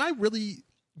 can I really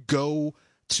go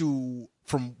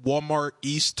from Walmart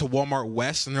East to Walmart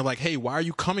West, and they're like, hey, why are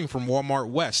you coming from Walmart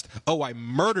West? Oh, I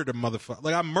murdered a motherfucker.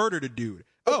 Like, I murdered a dude.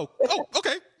 Oh,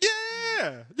 okay.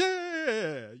 Yeah.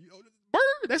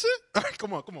 Murder? That's it? All right,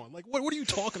 come on. Like, what are you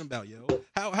talking about, yo?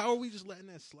 How are we just letting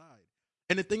that slide?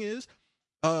 And the thing is,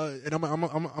 and I'm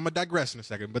gonna digress in a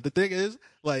second, but the thing is,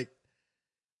 like,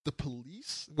 the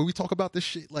police, when we talk about this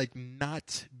shit, like,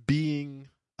 not being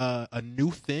a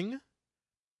new thing,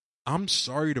 I'm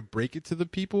sorry to break it to the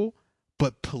people,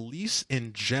 but police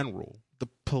in general, the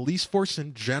police force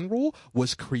in general,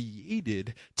 was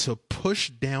created to push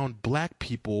down black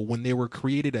people when they were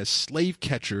created as slave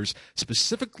catchers,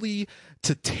 specifically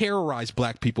to terrorize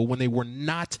black people when they were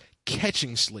not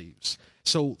catching slaves.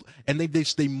 So, and they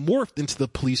morphed into the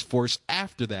police force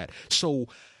after that. So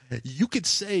you could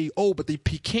say, oh, but they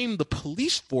became the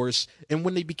police force, and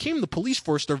when they became the police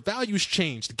force, their values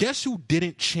changed. Guess who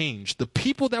didn't change? The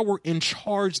people that were in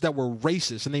charge that were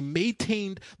racist, and they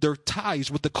maintained their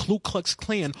ties with the Ku Klux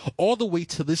Klan all the way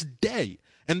to this day.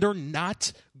 And they're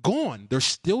not gone. They're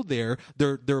still there.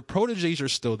 Their proteges are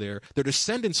still there. Their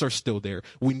descendants are still there.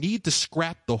 We need to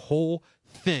scrap the whole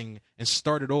thing and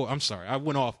start it over. I'm sorry, I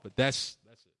went off, but that's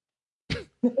it.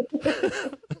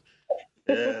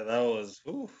 Yeah, that was.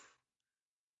 Oof.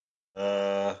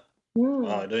 Wow,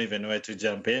 I don't even know where to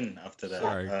jump in after that.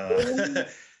 Sorry.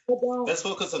 Let's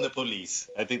focus on the police.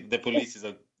 I think the police is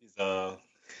a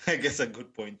I guess a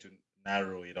good point to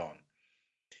narrow it on.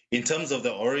 In terms of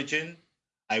the origin,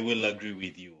 I will agree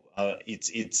with you.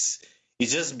 It's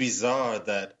just bizarre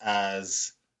that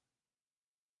as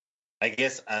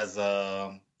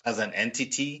an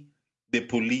entity, the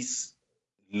police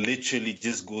literally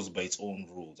just goes by its own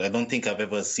rules. I don't think I've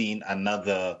ever seen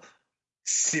another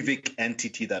civic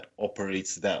entity that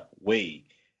operates that way.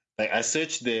 Like, I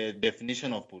search the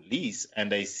definition of police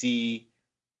and I see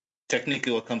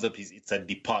technically what comes up is it's a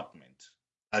department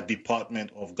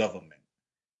of government.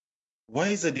 Why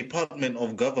is a department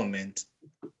of government,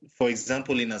 for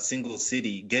example, in a single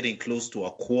city, getting close to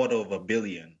 $250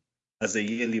 million as a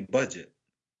yearly budget?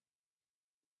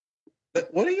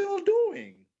 But what are you all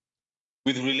doing?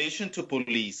 With relation to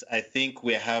police, I think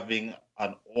we're having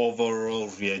an overall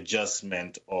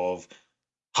readjustment of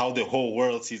how the whole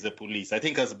world sees the police. I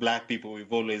think as Black people,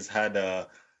 we've always had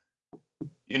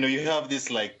you have this,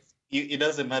 like, it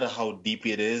doesn't matter how deep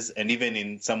it is. And even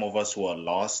in some of us who are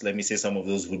lost, let me say some of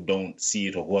those who don't see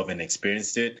it or who haven't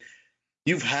experienced it,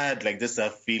 you've had like this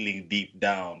feeling deep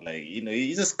down, like,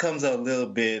 it just comes out a little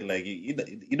bit, like you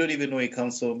don't even know it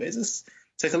comes from. It's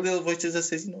like a little voice that just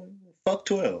says, fuck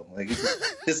 12. Like,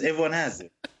 just everyone has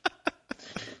it.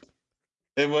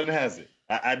 Everyone has it.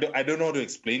 I don't know how to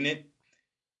explain it.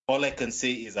 All I can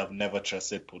say is I've never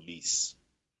trusted police.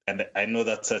 And I know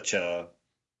that's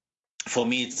for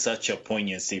me, it's such a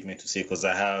poignant statement to say, because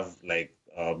I have like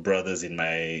brothers in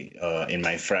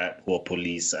my frat who are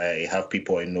police. I have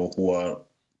people I know who are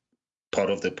part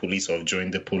of the police or have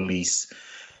joined the police.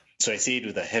 So I say it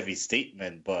with a heavy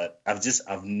statement, but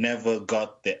I've never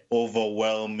got the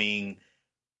overwhelming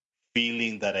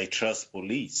feeling that I trust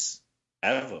police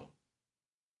ever,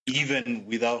 even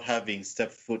without having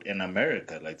stepped foot in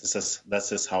America. Like that's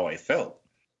just how I felt.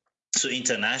 So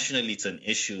internationally, it's an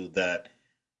issue that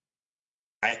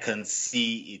I can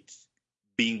see it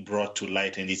being brought to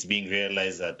light, and it's being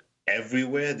realized that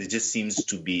everywhere there just seems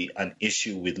to be an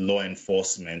issue with law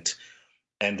enforcement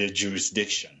and their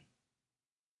jurisdiction.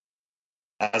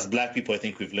 As Black people, I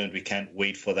think we've learned we can't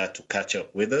wait for that to catch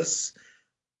up with us.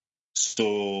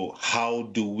 So how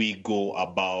do we go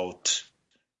about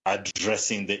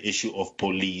addressing the issue of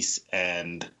police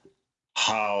and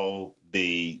how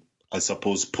they, I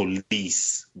suppose,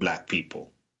 police Black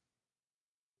people?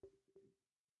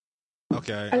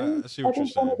 Okay, I see what you're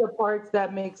saying. One of the parts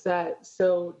that makes that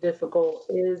so difficult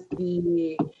is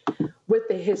with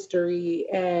the history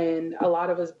and a lot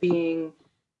of us being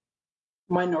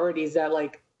minorities, that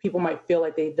like people might feel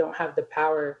like they don't have the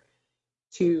power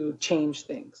to change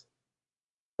things,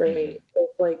 right?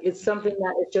 It's like it's something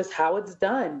that it's just how it's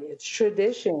done. It's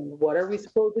tradition. What are we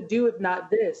supposed to do if not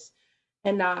this?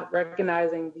 And not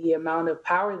recognizing the amount of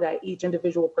power that each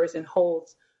individual person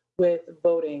holds with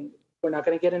voting. We're not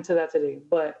going to get into that today,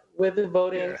 but with the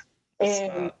voting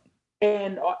and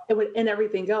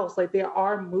everything else, like there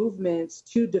are movements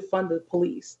to defund the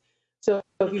police. So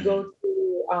if you go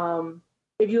to,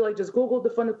 if you like just Google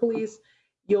defund the police,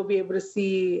 you'll be able to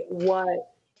see what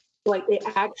like it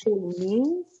actually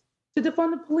means to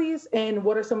defund the police and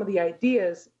what are some of the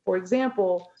ideas. For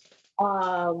example,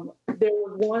 there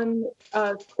was one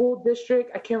school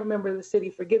district, I can't remember the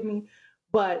city, forgive me,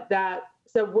 but that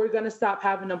said we're going to stop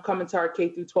having them come into our K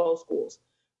through 12 schools.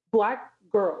 Black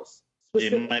girls.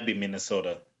 It might be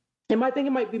Minnesota. It might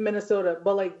be Minnesota,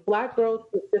 but like Black girls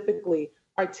specifically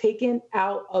are taken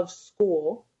out of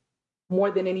school more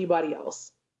than anybody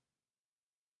else.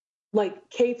 Like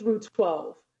K through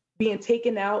 12 being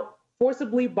taken out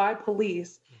forcibly by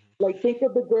police. Like think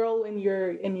of the girl in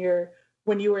your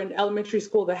when you were in elementary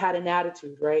school that had an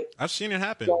attitude, right? I've seen it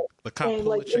happen. Like, the cop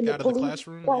pulled the chick out of the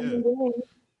classroom. Yeah.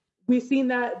 We've seen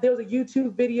that. There was a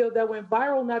YouTube video that went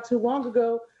viral not too long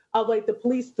ago of like the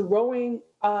police throwing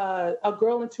a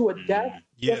girl into a desk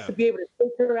just to be able to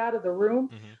take her out of the room.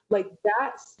 Like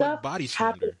that stuff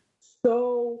happens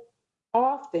so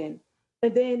often.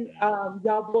 And then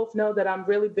y'all both know that I'm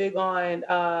really big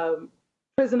on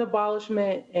prison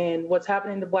abolishment and what's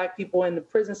happening to Black people in the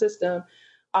prison system.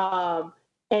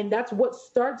 And that's what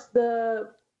starts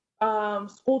the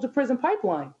school to prison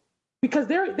pipeline, because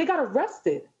they got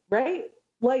arrested, right?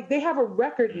 Like they have a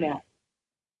record now.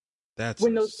 That's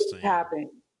when those things happen.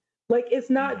 Like it's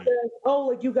not just, oh,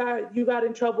 like you got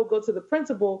in trouble, go to the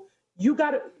principal. You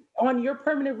got on your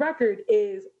permanent record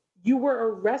is you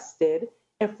were arrested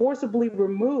and forcibly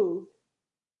removed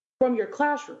from your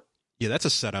classroom. Yeah, that's a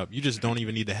setup. You just don't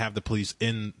even need to have the police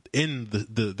in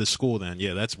the school then.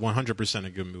 Yeah, that's 100% a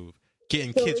good move.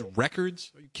 Getting kids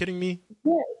records? Are you kidding me?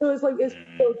 Yeah, so it's like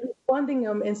so funding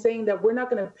them and saying that we're not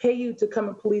going to pay you to come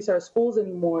and police our schools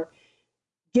anymore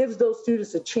gives those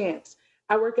students a chance.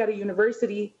 I work at a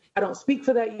university. I don't speak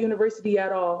for that university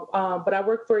at all, but I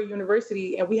work for a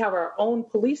university and we have our own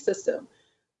police system.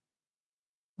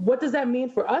 What does that mean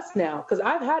for us now? Because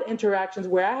I've had interactions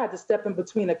where I had to step in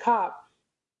between a cop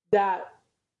that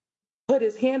put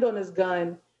his hand on his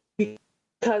gun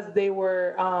because they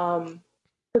were,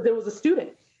 because there was a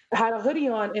student had a hoodie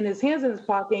on and his hands in his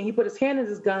pocket, and he put his hand in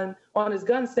his gun on his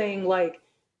gun saying like,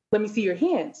 let me see your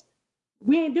hands.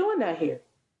 We ain't doing that here.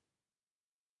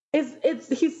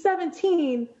 He's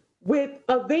 17 with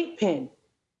a vape pen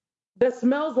that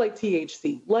smells like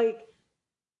THC. Like,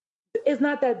 it's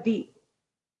not that deep.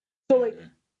 So like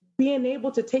being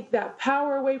able to take that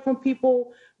power away from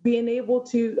people, being able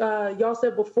to, y'all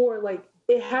said before, like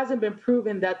it hasn't been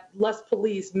proven that less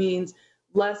police means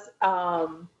less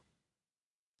crime.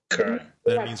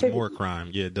 That means more crime.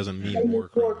 Yeah, it doesn't mean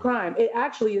more crime. It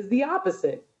actually is the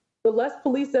opposite. The less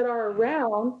police that are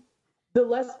around, the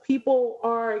less people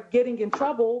are getting in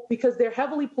trouble because they're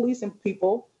heavily policing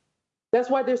people. That's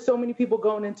why there's so many people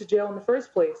going into jail in the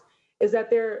first place. Is that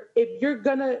if you're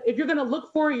gonna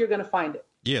look for it, you're gonna find it.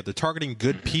 Yeah, they're targeting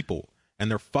good people,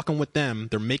 and they're fucking with them.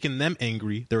 They're making them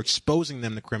angry. They're exposing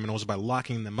them to criminals by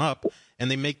locking them up, and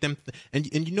they make them. And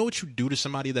you know what you do to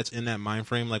somebody that's in that mind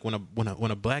frame? Like when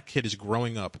a black kid is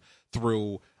growing up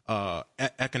through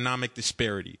economic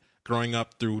disparity, growing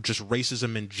up through just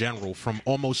racism in general from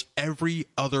almost every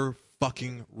other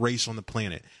fucking race on the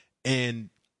planet, and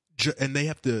they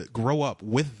have to grow up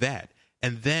with that,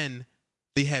 and then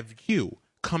they have you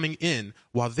coming in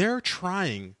while they're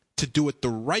trying to do it the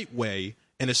right way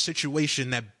in a situation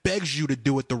that begs you to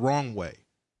do it the wrong way.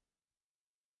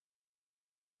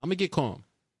 I'm gonna get calm.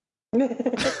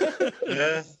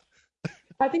 Yeah.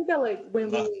 I think that like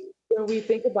when we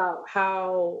think about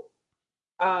how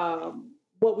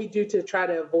what we do to try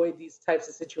to avoid these types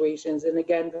of situations, and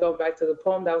again going back to the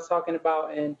poem that I was talking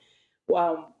about, and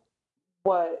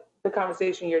what the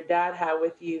conversation your dad had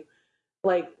with you,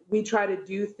 like we try to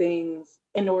do things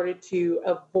in order to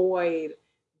avoid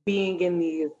being in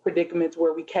these predicaments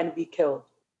where we can be killed,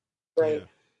 right?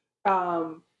 Yeah.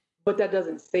 But that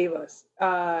doesn't save us.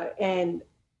 And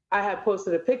I had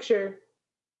posted a picture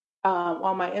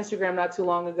on my Instagram not too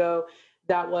long ago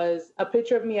that was a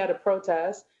picture of me at a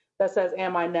protest that says,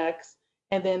 "Am I next?"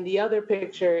 And then the other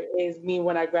picture is me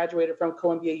when I graduated from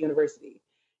Columbia University.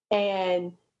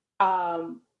 And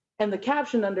the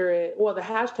caption under it, well, the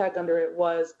hashtag under it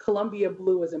was Columbia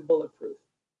Blue isn't bulletproof.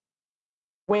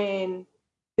 When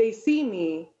they see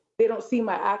me, they don't see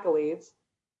my accolades.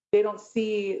 They don't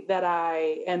see that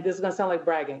and this is gonna sound like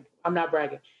bragging. I'm not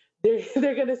bragging. They're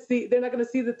not gonna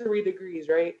see the 3 degrees,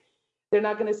 right? They're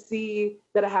not gonna see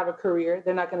that I have a career.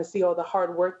 They're not gonna see all the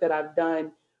hard work that I've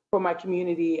done for my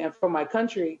community and for my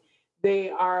country. They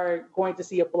are going to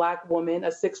see a Black woman,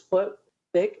 a 6 foot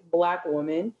thick Black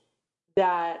woman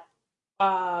that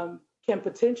can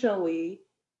potentially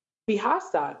be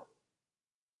hostile.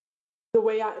 The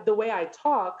way I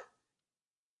talk,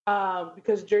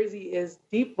 because Jersey is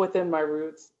deep within my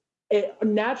roots, it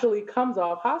naturally comes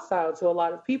off hostile to a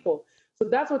lot of people. So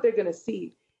that's what they're going to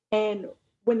see. And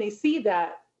when they see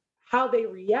that, how they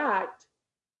react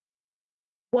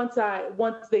once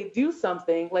they do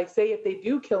something, like say if they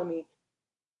do kill me,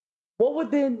 what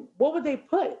would they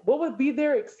put? What would be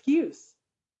their excuse?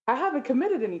 I haven't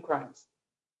committed any crimes.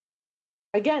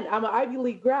 Again, I'm an Ivy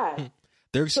League grad.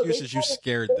 Their excuse is you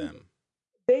scared them.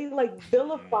 They like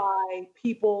vilify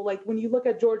people. Like when you look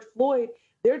at George Floyd,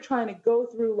 they're trying to go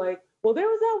through like, well, there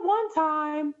was that one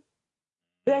time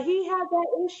that he had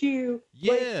that issue.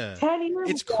 Yeah. Like 10 years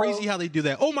it's ago. Crazy how they do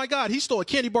that. Oh my God, he stole a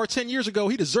candy bar 10 years ago.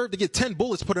 He deserved to get 10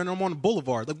 bullets put in him on the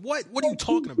boulevard. Like what are you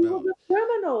talking about? He was a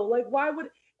criminal. Like why would,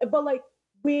 but like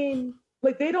when,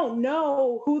 like they don't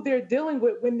know who they're dealing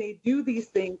with when they do these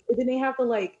things. And then they have to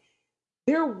like,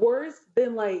 they're worse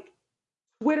than like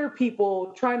Twitter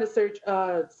people trying to search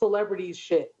celebrities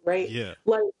shit, right? Yeah.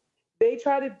 Like they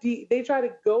try to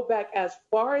go back as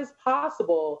far as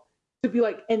possible to be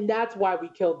like, and that's why we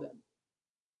killed them.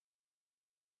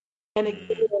 And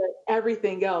ignore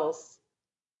everything else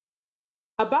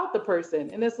about the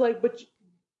person. And it's like, but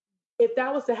if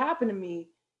that was to happen to me,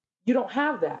 you don't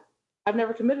have that. I've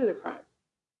never committed a crime,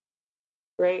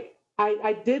 right?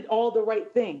 I did all the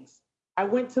right things. I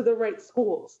went to the right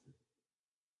schools.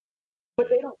 But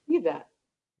they don't see that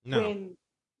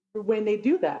when they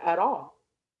do that at all.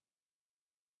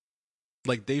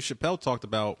 Like Dave Chappelle talked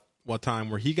about one time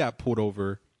where he got pulled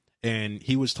over and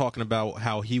he was talking about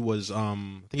how he was I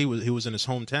think he was in his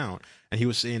hometown, and he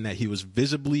was saying that he was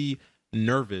visibly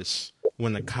nervous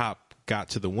when the cop got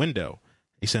to the window.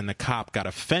 He said the cop got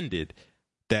offended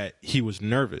that he was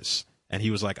nervous, and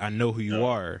he was like, "I know who you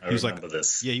are." He was like,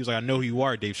 this. "Yeah," he was like, "I know who you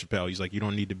are, Dave Chappelle." He's like, "You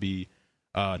don't need to be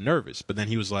nervous." But then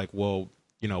he was like, "Well,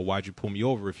 you know, why'd you pull me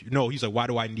over? He's like, why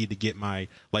do I need to get my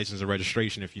license and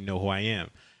registration if you know who I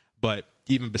am?" But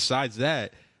even besides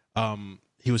that,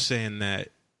 he was saying that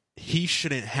he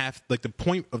shouldn't have, like the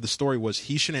point of the story was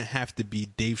he shouldn't have to be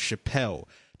Dave Chappelle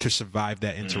to survive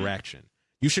that interaction.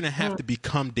 You shouldn't have to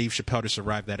become Dave Chappelle to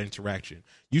survive that interaction.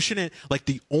 You shouldn't, like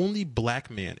the only Black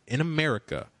man in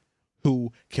America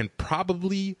who can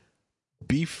probably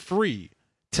be free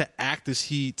to act as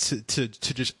to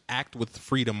just act with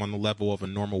freedom on the level of a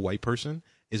normal white person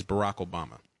is Barack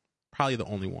Obama. Probably the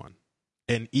only one.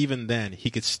 And even then, he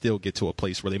could still get to a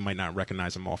place where they might not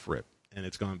recognize him off rip, and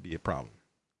it's going to be a problem.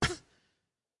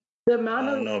 The amount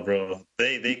I don't know, bro.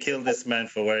 They killed this man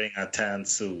for wearing a tan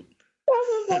suit.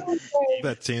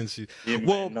 That tan suit.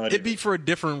 Well, it'd be for a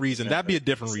different reason. That'd be a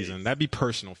different reason. That'd be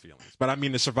personal feelings. But I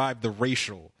mean, to survive the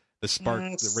racial spark.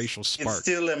 It's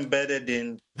still embedded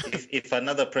in. If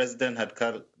another president had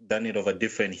done it of a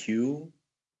different hue,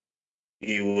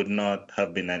 it would not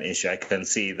have been an issue. I can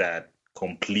see that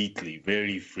completely,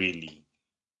 very freely.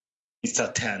 it's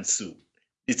a tan suit.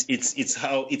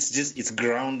 It's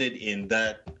grounded in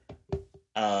that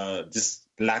just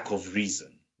lack of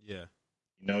reason. Yeah.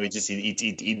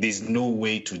 There's no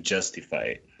way to justify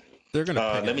it. They're gonna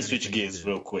peg Let me anything switch you gears did.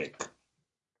 real quick,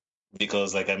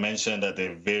 because like I mentioned at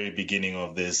the very beginning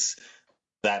of this,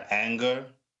 that anger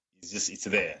it's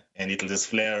there and it'll just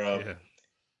flare up. Yeah.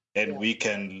 And we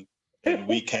can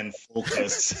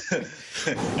focus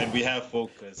and we have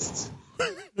focused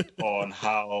on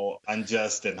how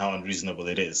unjust and how unreasonable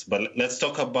it is. But let's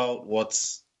talk about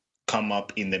what's come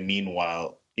up in the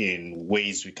meanwhile in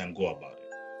ways we can go about it.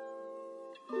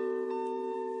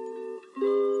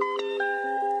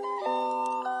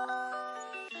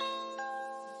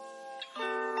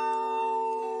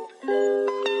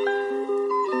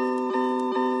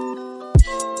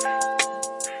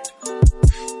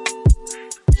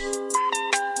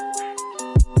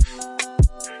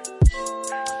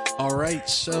 All right,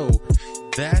 so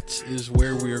that is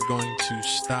where we are going to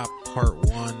stop part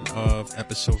 1 of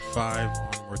episode 5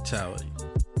 on mortality.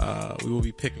 We will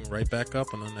be picking right back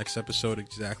up on the next episode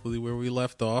exactly where we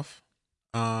left off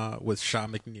with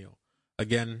Charlen McNeil.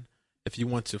 Again, if you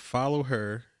want to follow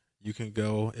her, you can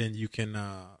go and you can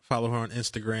follow her on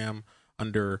Instagram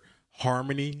under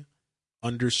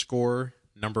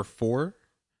harmony_4,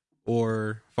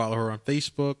 or follow her on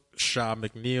Facebook, Charlen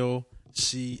McNeil,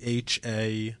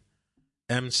 CHAMCNEIL.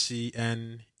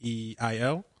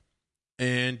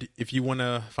 And if you want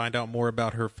to find out more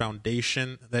about her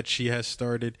foundation that she has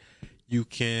started, you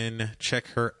can check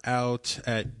her out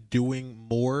at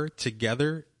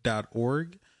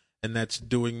doingmoretogether.org. And that's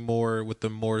doing more with the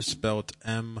more spelled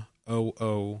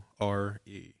MOORE.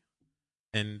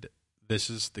 And this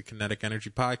is the Kinetic Energy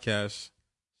Podcast,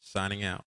 signing out.